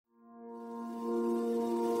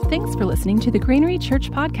Thanks for listening to the Granary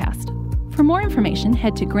Church podcast. For more information,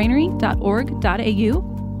 head to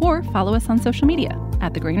granary.org.au or follow us on social media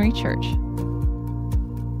at the Granary Church.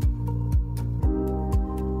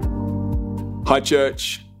 Hi,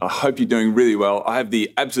 church. I hope you're doing really well. I have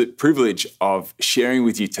the absolute privilege of sharing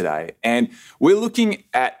with you today, and we're looking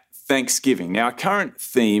at Thanksgiving. Now, our current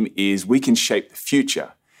theme is we can shape the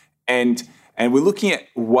future, and we're looking at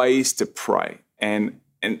ways to pray. And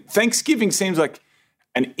Thanksgiving seems like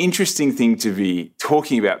an interesting thing to be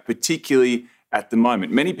talking about, particularly at the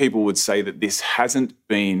moment. Many people would say that this hasn't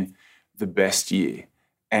been the best year.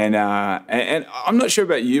 And I'm not sure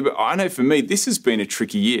about you, but I know for me, this has been a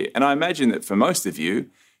tricky year. And I imagine that for most of you,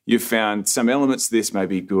 you've found some elements of this may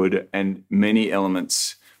be good and many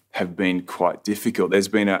elements have been quite difficult. There's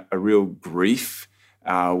been a real grief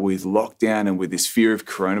with lockdown and with this fear of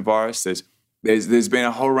coronavirus. There's been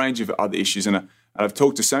a whole range of other issues. And I've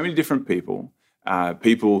talked to so many different people,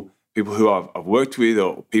 people who I've worked with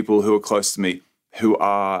or people who are close to me, who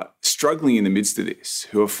are struggling in the midst of this,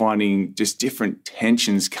 who are finding just different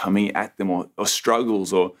tensions coming at them or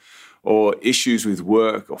struggles or issues with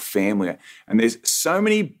work or family. And there's so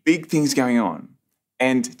many big things going on.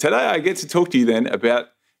 And today I get to talk to you then about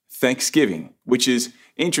Thanksgiving, which is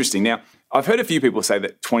interesting. Now, I've heard a few people say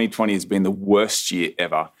that 2020 has been the worst year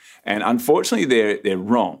ever. And unfortunately, they're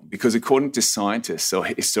wrong, because according to scientists or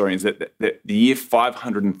historians, that the year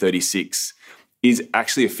 536 is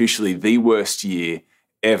actually officially the worst year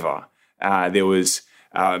ever. There was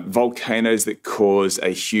volcanoes that caused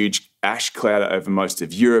a huge ash cloud over most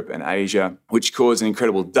of Europe and Asia, which caused an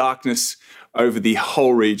incredible darkness over the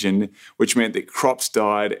whole region, which meant that crops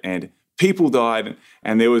died and people died,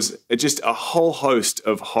 and there was just a whole host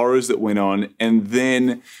of horrors that went on, and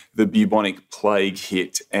then the bubonic plague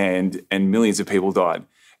hit and millions of people died.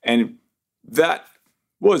 And that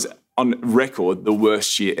was on record the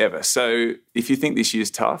worst year ever. So if you think this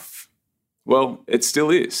year's tough, well, it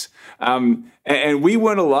still is. And we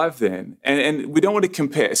weren't alive then, and we don't want to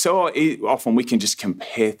compare. So often we can just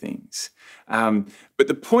compare things. But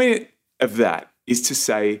the point of that is to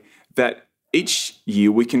say that each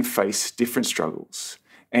year we can face different struggles.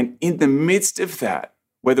 And in the midst of that,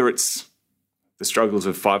 whether it's the struggles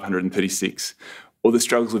of 536 or the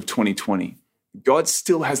struggles of 2020, God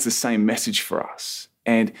still has the same message for us.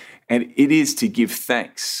 And it is to give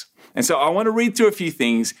thanks. And so I want to read through a few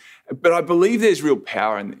things, but I believe there's real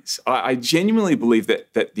power in this. I genuinely believe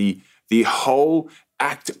that the whole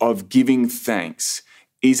act of giving thanks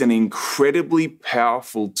is an incredibly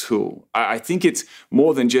powerful tool. I think it's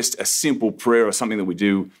more than just a simple prayer or something that we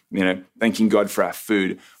do, thanking God for our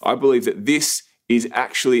food. I believe that this is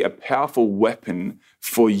actually a powerful weapon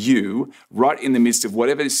for you right in the midst of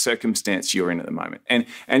whatever circumstance you're in at the moment. And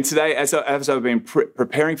today, as I've been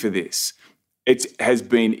preparing for this, it has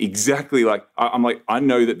been exactly like, I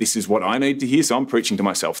know that this is what I need to hear, so I'm preaching to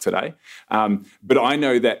myself today. But I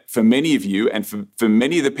know that for many of you and for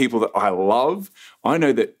many of the people that I love, I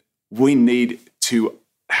know that we need to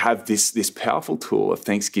have this powerful tool of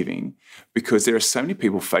Thanksgiving, because there are so many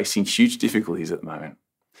people facing huge difficulties at the moment.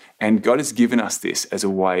 And God has given us this as a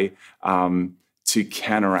way to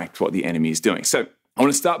counteract what the enemy is doing. So I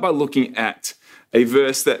want to start by looking at a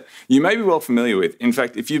verse that you may be well familiar with. In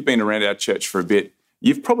fact, if you've been around our church for a bit,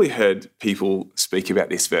 you've probably heard people speak about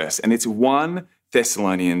this verse, and it's 1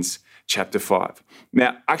 Thessalonians chapter 5.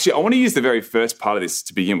 Now, actually, I want to use the very first part of this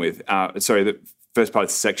to begin with. The first part of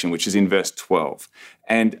the section, which is in verse 12.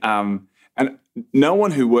 And no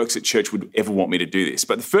one who works at church would ever want me to do this.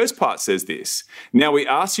 But the first part says this: "Now we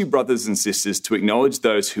ask you, brothers and sisters, to acknowledge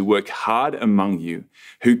those who work hard among you,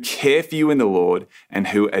 who care for you in the Lord, and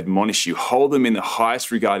who admonish you. Hold them in the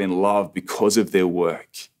highest regard in love because of their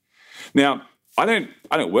work." Now, I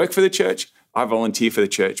don't work for the church. I volunteer for the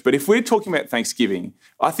church. But if we're talking about Thanksgiving,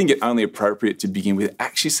 I think it only appropriate to begin with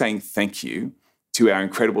actually saying thank you to our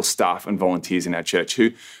incredible staff and volunteers in our church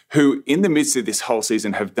who in the midst of this whole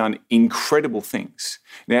season have done incredible things.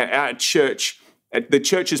 Now, our church, the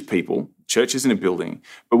church is people, church isn't a building,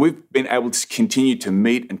 but we've been able to continue to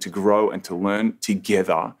meet and to grow and to learn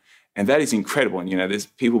together. And that is incredible. And, there's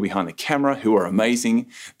people behind the camera who are amazing.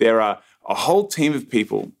 There are a whole team of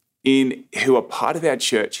people who are part of our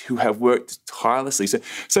church who have worked tirelessly.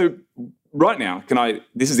 So right now,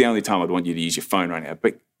 this is the only time I'd want you to use your phone right now,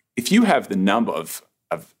 but if you have the number of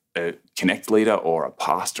a Connect leader or a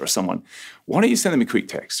pastor or someone, why don't you send them a quick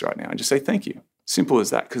text right now and just say thank you? Simple as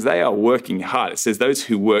that, because they are working hard. It says those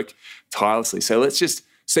who work tirelessly. So let's just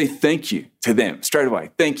say thank you to them straight away.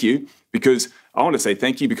 Thank you, because I want to say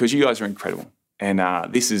thank you because you guys are incredible. And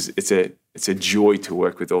it's a joy to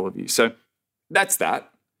work with all of you. So that's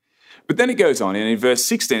that. But then it goes on, and in verse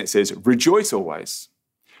 16 it says, rejoice always,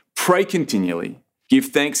 pray continually, give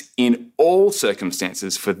thanks in all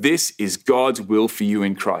circumstances, for this is God's will for you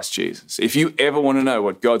in Christ Jesus. If you ever want to know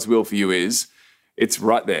what God's will for you is, it's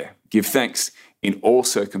right there. Give thanks in all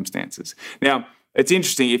circumstances. Now, it's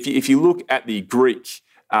interesting, if you look at the Greek,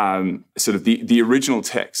 sort of the original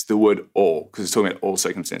text, the word all, because it's talking about all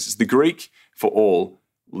circumstances, the Greek for all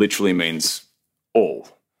literally means all.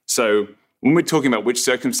 So when we're talking about which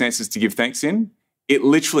circumstances to give thanks in, it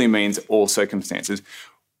literally means all circumstances.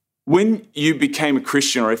 When you became a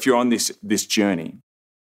Christian, or if you're on this journey,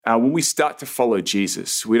 when we start to follow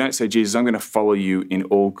Jesus, we don't say, Jesus, I'm going to follow you in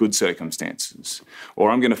all good circumstances,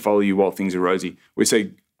 or I'm going to follow you while things are rosy. We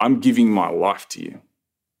say, I'm giving my life to you.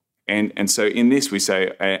 And so in this we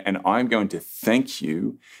say, and I'm going to thank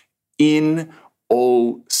you in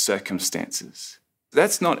all circumstances.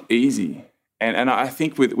 That's not easy. And I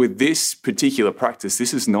think with this particular practice,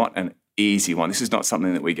 this is not an easy one. This is not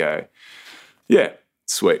something that we go, yeah,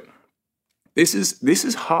 sweet. This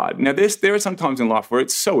is hard. Now, there are some times in life where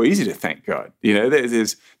it's so easy to thank God. You know,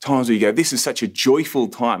 there's times where you go, this is such a joyful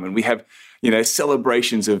time, and we have, you know,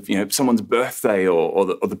 celebrations of, you know, someone's birthday or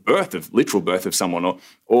the literal birth of someone,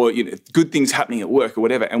 or you know, good things happening at work or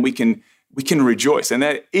whatever, and we can rejoice, and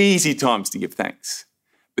they're easy times to give thanks.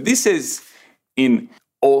 But this says in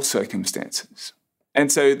all circumstances.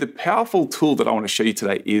 And so the powerful tool that I want to show you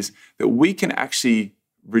today is that we can actually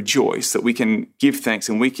rejoice, that we can give thanks,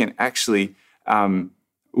 and we can actually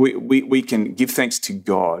we can give thanks to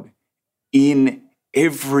God in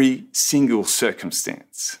every single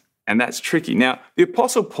circumstance. And that's tricky. Now, the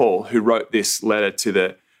Apostle Paul, who wrote this letter to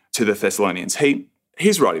the Thessalonians,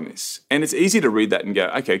 he's writing this. And it's easy to read that and go,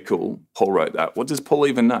 okay, cool, Paul wrote that. What does Paul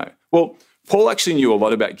even know? Well, Paul actually knew a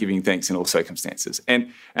lot about giving thanks in all circumstances.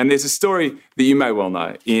 And there's a story that you may well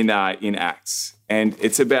know in Acts. And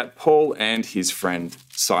it's about Paul and his friend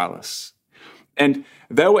Silas. And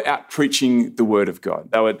they were out preaching the word of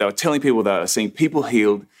God. They were telling people, they were seeing people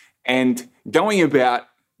healed and going about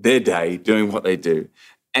their day, doing what they do.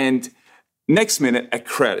 And next minute, a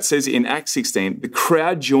crowd, it says in Acts 16, the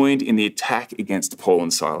crowd joined in the attack against Paul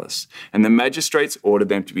and Silas. And the magistrates ordered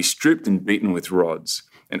them to be stripped and beaten with rods.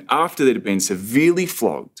 And after they'd been severely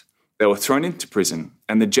flogged, they were thrown into prison,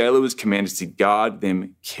 and the jailer was commanded to guard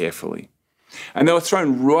them carefully. And they were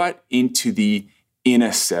thrown right into the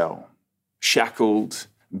inner cell, shackled,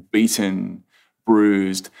 beaten,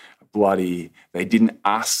 bruised, bloody. They didn't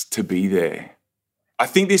ask to be there. I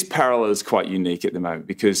think this parallel is quite unique at the moment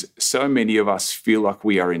because so many of us feel like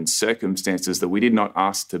we are in circumstances that we did not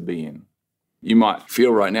ask to be in. You might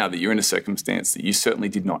feel right now that you're in a circumstance that you certainly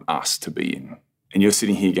did not ask to be in. And you're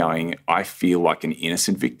sitting here going, I feel like an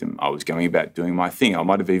innocent victim. I was going about doing my thing. I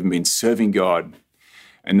might have even been serving God.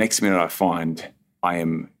 And next minute I find I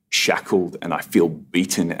am shackled and I feel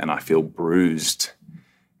beaten and I feel bruised.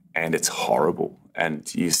 And it's horrible.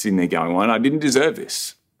 And you're sitting there going, well, I didn't deserve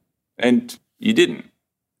this. And you didn't.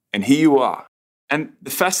 And here you are. And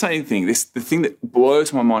the fascinating thing, the thing that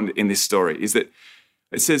blows my mind in this story is that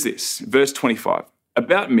it says this, verse 25,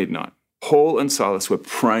 about midnight, Paul and Silas were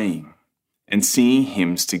praying and singing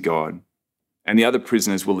hymns to God, and the other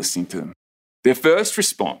prisoners were listening to them. Their first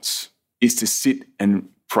response is to sit and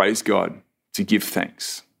praise God, to give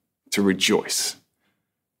thanks, to rejoice.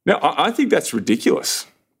 Now, I think that's ridiculous,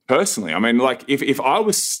 personally. I mean, like, if I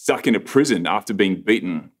was stuck in a prison after being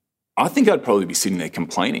beaten, I think I'd probably be sitting there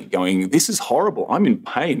complaining, going, this is horrible. I'm in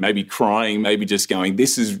pain, maybe crying, maybe just going,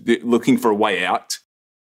 this is looking for a way out.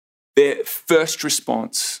 Their first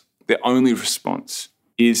response, their only response,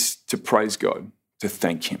 is to praise God, to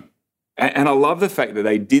thank him. And I love the fact that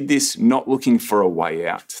they did this not looking for a way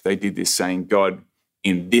out. They did this saying, God,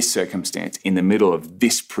 in this circumstance, in the middle of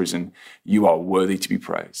this prison, you are worthy to be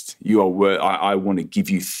praised. You are worthy. I want to give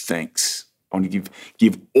you thanks. I want to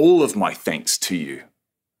give all of my thanks to you.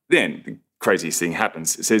 Then the craziest thing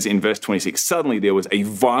happens. It says in verse 26, suddenly there was a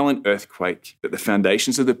violent earthquake that the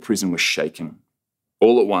foundations of the prison were shaken.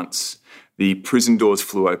 All at once, the prison doors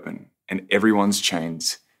flew open and everyone's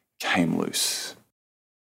chains came loose.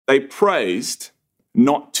 They praised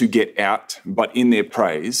not to get out, but in their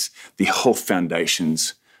praise, the whole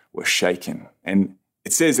foundations were shaken. And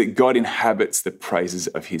it says that God inhabits the praises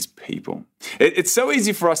of his people. It's so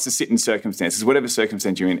easy for us to sit in circumstances, whatever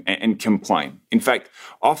circumstance you're in, and complain. In fact,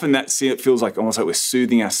 often it feels like almost like we're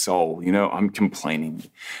soothing our soul. You know, I'm complaining.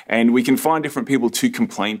 And we can find different people to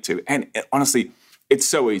complain to. And honestly, it's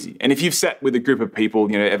so easy. And if you've sat with a group of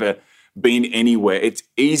people, you know, ever been anywhere, it's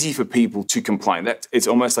easy for people to complain. It's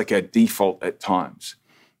almost like a default at times.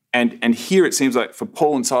 And here it seems like for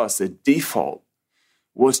Paul and Silas, the default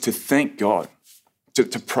was to thank God,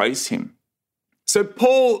 to praise him. So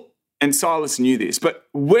Paul and Silas knew this, but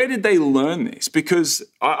where did they learn this? Because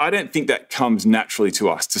I don't think that comes naturally to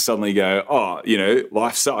us to suddenly go,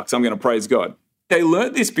 life sucks, I'm going to praise God. They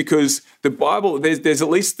learned this because the Bible, there's at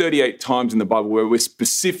least 38 times in the Bible where we're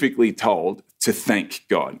specifically told to thank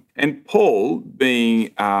God. And Paul,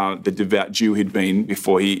 being the devout Jew he'd been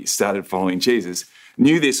before he started following Jesus,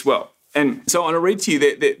 knew this well. And so I want to read to you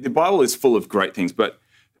that the Bible is full of great things, but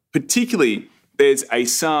particularly there's a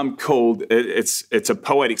psalm called, it's a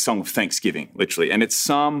poetic song of thanksgiving, literally, and it's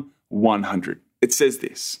Psalm 100. It says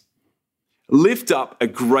this: "Lift up a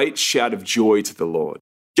great shout of joy to the Lord.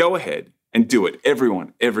 Go ahead and do it,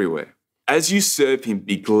 everyone, everywhere. As you serve him,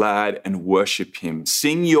 be glad and worship him.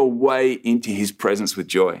 Sing your way into his presence with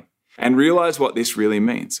joy." And realize what this really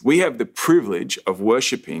means. We have the privilege of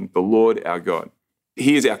worshiping the Lord our God.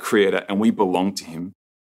 He is our creator and we belong to him.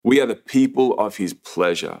 We are the people of his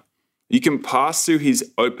pleasure. You can pass through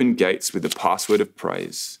his open gates with the password of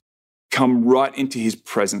praise. Come right into his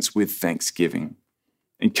presence with thanksgiving.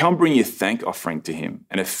 And come bring your thank offering to him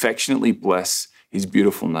and affectionately bless his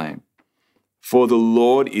beautiful name. For the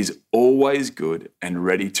Lord is always good and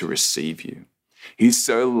ready to receive you. He's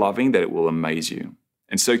so loving that it will amaze you,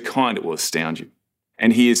 and so kind it will astound you.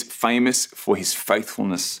 And he is famous for his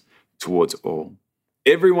faithfulness towards all.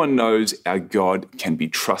 Everyone knows our God can be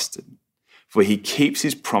trusted, for he keeps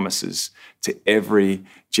his promises to every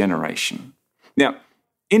generation. Now,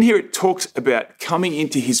 in here it talks about coming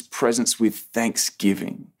into his presence with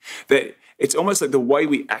thanksgiving. That it's almost like the way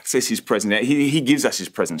we access his presence. Now, he gives us his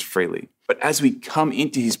presence freely. But as we come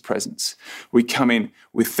into his presence, we come in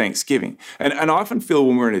with thanksgiving. And I often feel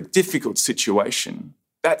when we're in a difficult situation,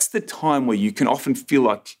 that's the time where you can often feel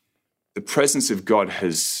like the presence of God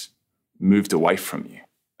has moved away from you.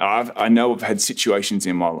 I know I've had situations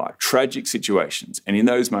in my life, tragic situations. And in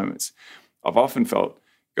those moments, I've often felt,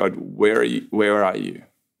 God, where are you? Where are you?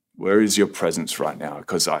 Where is your presence right now?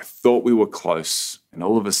 Because I thought we were close, and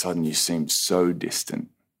all of a sudden you seem so distant.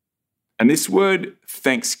 And this word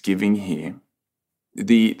thanksgiving here,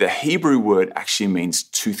 the Hebrew word actually means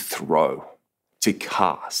to throw, to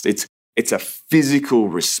cast. It's a physical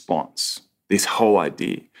response, this whole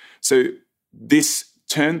idea. So this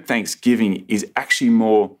term thanksgiving is actually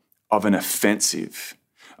more of an offensive.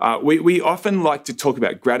 We often like to talk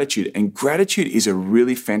about gratitude, and gratitude is a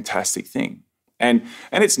really fantastic thing. And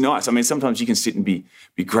it's nice. I mean, sometimes you can sit and be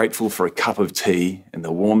grateful for a cup of tea and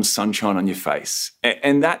the warm sunshine on your face.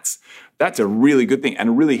 And that's a really good thing and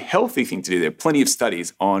a really healthy thing to do. There are plenty of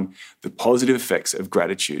studies on the positive effects of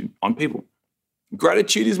gratitude on people.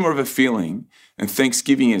 Gratitude is more of a feeling, and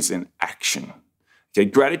thanksgiving is an action. Okay,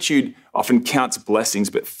 gratitude often counts blessings,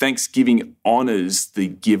 but thanksgiving honors the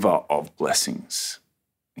giver of blessings.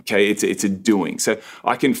 Okay, it's a doing. So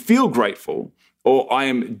I can feel grateful, or I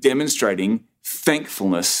am demonstrating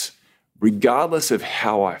thankfulness regardless of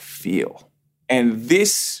how I feel. And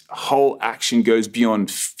this whole action goes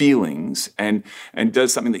beyond feelings and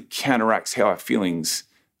does something that counteracts how our feelings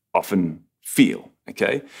often feel,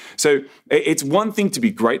 okay? So it's one thing to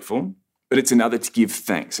be grateful, but it's another to give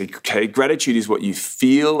thanks, okay? Gratitude is what you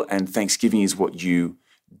feel and thanksgiving is what you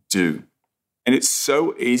do. And it's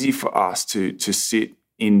so easy for us to sit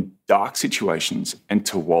in dark situations and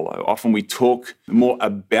to wallow. Often we talk more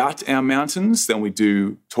about our mountains than we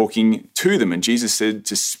do talking to them. And Jesus said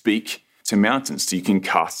to speak to mountains so you can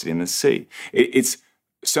cast it in the sea. It's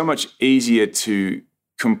so much easier to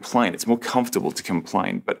complain. It's more comfortable to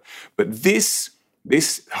complain. But this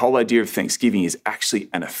whole idea of thanksgiving is actually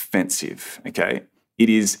an offensive, okay? It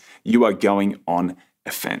is, you are going on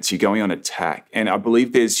offense. You're going on attack. And I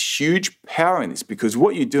believe there's huge power in this because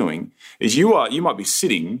what you're doing is you might be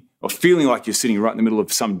sitting or feeling like you're sitting right in the middle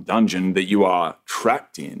of some dungeon that you are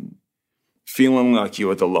trapped in, feeling like you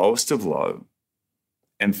are the lowest of low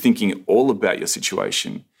and thinking all about your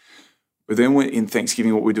situation. But then in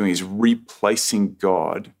Thanksgiving, what we're doing is replacing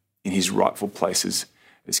God in his rightful places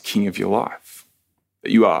as king of your life.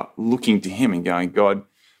 That you are looking to him and going, God,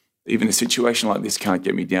 even a situation like this can't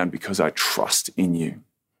get me down because I trust in you.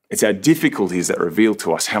 It's our difficulties that reveal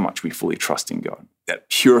to us how much we fully trust in God, that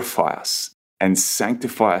purify us and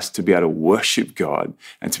sanctify us to be able to worship God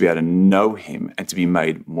and to be able to know him and to be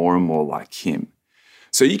made more and more like him.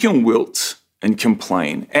 So you can wilt and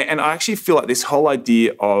complain. And I actually feel like this whole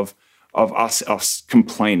idea of us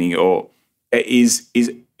complaining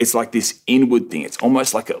it's like this inward thing. It's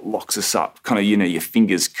almost like it locks us up, kind of, your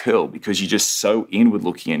fingers curl because you're just so inward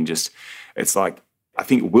looking and it's like, I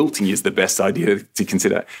think wilting is the best idea to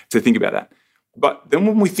think about that. But then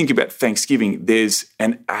when we think about Thanksgiving, there's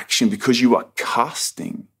an action because you are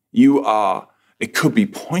casting. It could be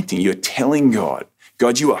pointing. You're telling God,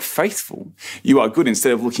 God, you are faithful. You are good.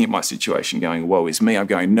 Instead of looking at my situation going, woe is me, I'm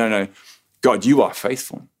going, no, God, you are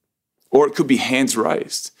faithful. Or it could be hands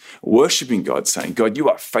raised, worshiping God, saying, God, you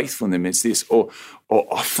are faithful in the midst of this, or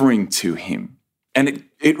offering to him. And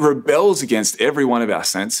it rebels against every one of our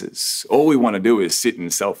senses. All we want to do is sit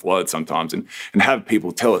and self-loathe sometimes and have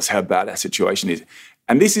people tell us how bad our situation is.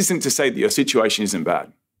 And this isn't to say that your situation isn't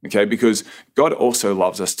bad, okay? Because God also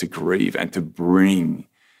loves us to grieve and to bring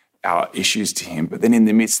our issues to him. But then in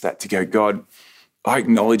the midst of that, to go, God, I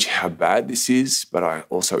acknowledge how bad this is, but I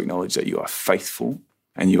also acknowledge that you are faithful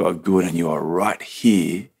and you are good and you are right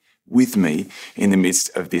here with me in the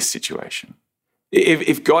midst of this situation.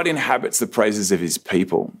 If God inhabits the praises of his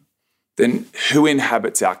people, then who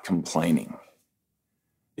inhabits our complaining?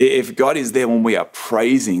 If God is there when we are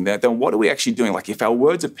praising that, then what are we actually doing? Like if our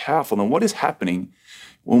words are powerful, then what is happening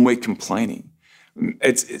when we're complaining?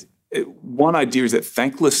 One idea is that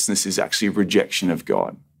thanklessness is actually rejection of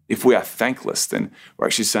God. If we are thankless, then we're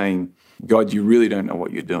actually saying, God, you really don't know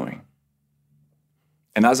what you're doing.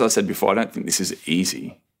 And as I said before, I don't think this is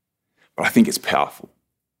easy, but I think it's powerful.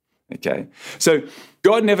 Okay? So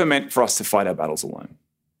God never meant for us to fight our battles alone.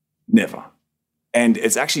 Never. And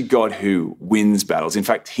it's actually God who wins battles. In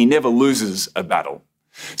fact, he never loses a battle.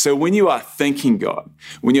 So when you are thanking God,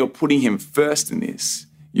 when you're putting him first in this,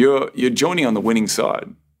 you're joining on the winning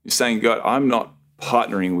side. You're saying, God, I'm not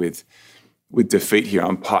partnering with defeat here.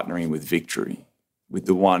 I'm partnering with victory, with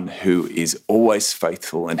the one who is always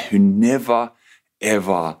faithful and who never,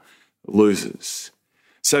 ever loses.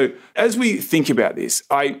 So as we think about this,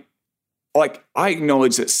 I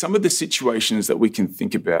acknowledge that some of the situations that we can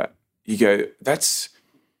think about, you go, that's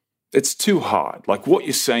too hard. Like what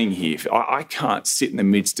you're saying here, I can't sit in the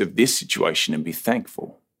midst of this situation and be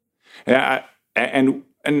thankful. And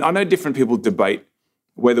I know different people debate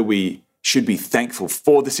whether we should be thankful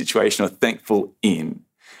for the situation or thankful in.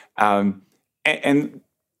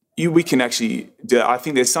 We can actually, I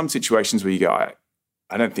think there's some situations where you go,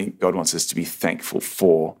 I don't think God wants us to be thankful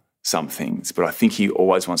for some things, but I think he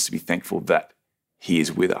always wants to be thankful that he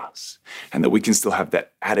is with us and that we can still have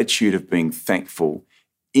that attitude of being thankful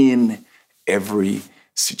in every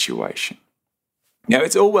situation. Now,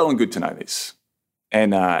 it's all well and good to know this.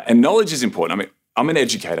 And knowledge is important. I mean, I'm an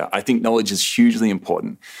educator. I think knowledge is hugely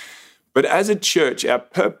important. But as a church, our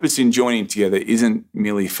purpose in joining together isn't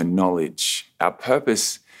merely for knowledge. Our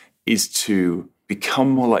purpose is to become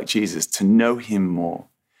more like Jesus, to know him more.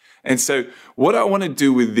 And so what I want to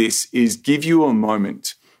do with this is give you a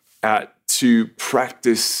moment to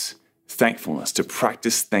practice thankfulness, to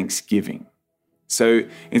practice thanksgiving. So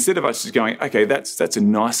instead of us just going, okay, that's a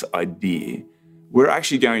nice idea, we're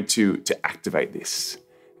actually going to activate this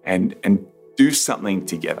and do something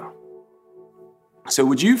together. So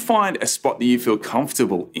would you find a spot that you feel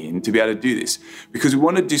comfortable in to be able to do this? Because we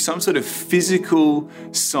want to do some sort of physical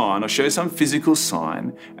sign or show some physical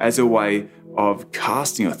sign as a way of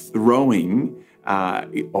casting or throwing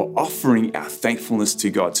or offering our thankfulness to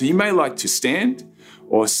God. So you may like to stand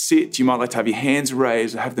or sit. You might like to have your hands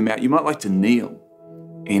raised or have them out. You might like to kneel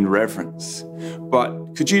in reverence.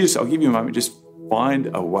 But could you I'll give you a moment, just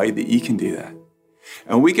find a way that you can do that.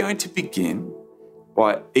 And we're going to begin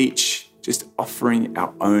by each just offering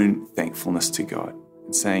our own thankfulness to God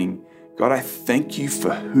and saying, God, I thank you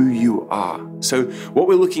for who you are. So what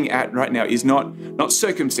we're looking at right now is not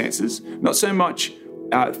circumstances, not so much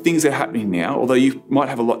things that are happening now, although you might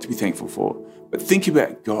have a lot to be thankful for, but think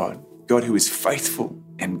about God who is faithful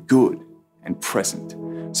and good and present.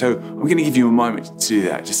 So I'm going to give you a moment to do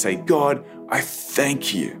that. Just say, God, I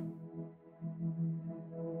thank you.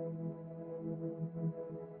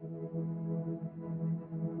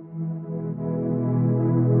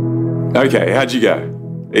 Okay, how'd you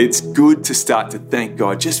go? It's good to start to thank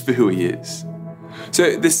God just for who he is.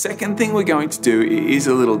 So the second thing we're going to do is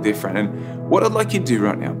a little different. And what I'd like you to do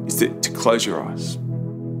right now is to close your eyes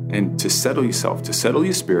and to settle yourself, to settle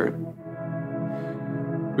your spirit.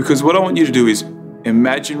 Because what I want you to do is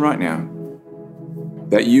imagine right now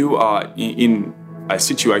that you are in a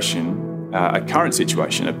situation, a current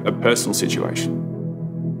situation, a personal situation,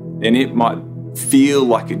 and it might feel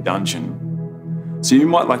like a dungeon. So you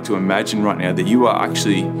might like to imagine right now that you are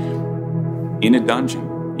actually in a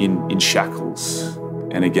dungeon, in shackles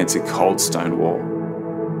and against a cold stone wall.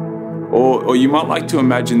 Or you might like to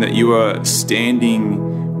imagine that you are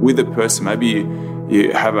standing with a person. Maybe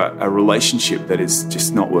you have a relationship that is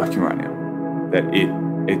just not working right now, that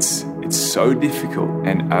it's so difficult.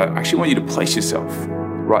 And I actually want you to place yourself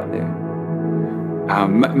right there.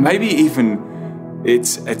 Maybe even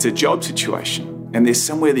it's a job situation. And there's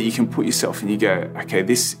somewhere that you can put yourself and you go, okay,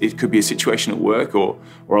 it could be a situation at work or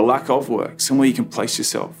a lack of work, somewhere you can place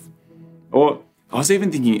yourself. Or I was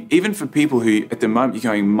even thinking, even for people who at the moment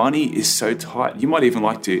you're going, money is so tight, you might even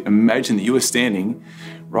like to imagine that you are standing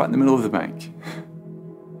right in the middle of the bank.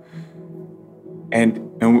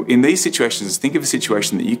 And in these situations, think of a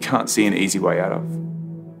situation that you can't see an easy way out of.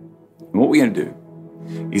 And what we're going to do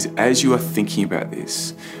is, as you are thinking about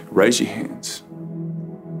this, raise your hands.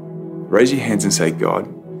 Raise your hands and say, God,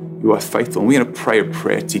 you are faithful. And we're going to pray a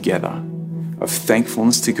prayer together of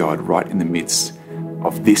thankfulness to God right in the midst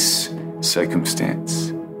of this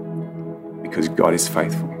circumstance, because God is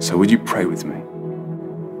faithful. So would you pray with me?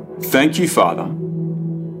 Thank you, Father,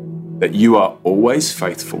 that you are always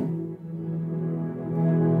faithful,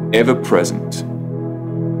 ever present,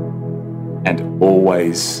 and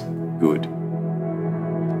always good.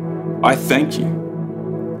 I thank you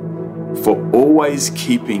for always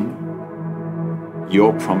keeping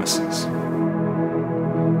your promises.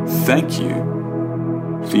 Thank you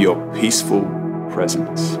for your peaceful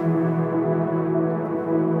presence.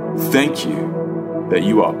 Thank you that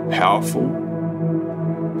you are powerful,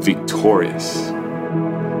 victorious,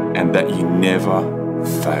 and that you never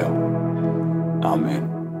fail. Amen.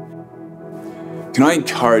 Can I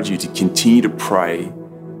encourage you to continue to pray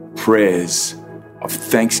prayers of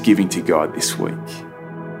thanksgiving to God this week,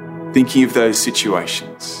 thinking of those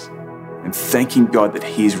situations and thanking God that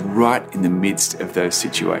He is right in the midst of those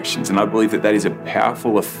situations. And I believe that that is a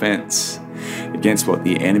powerful offense against what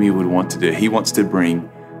the enemy would want to do. He wants to bring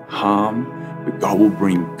harm, but God will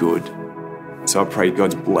bring good. So I pray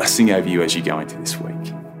God's blessing over you as you go into this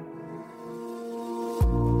week.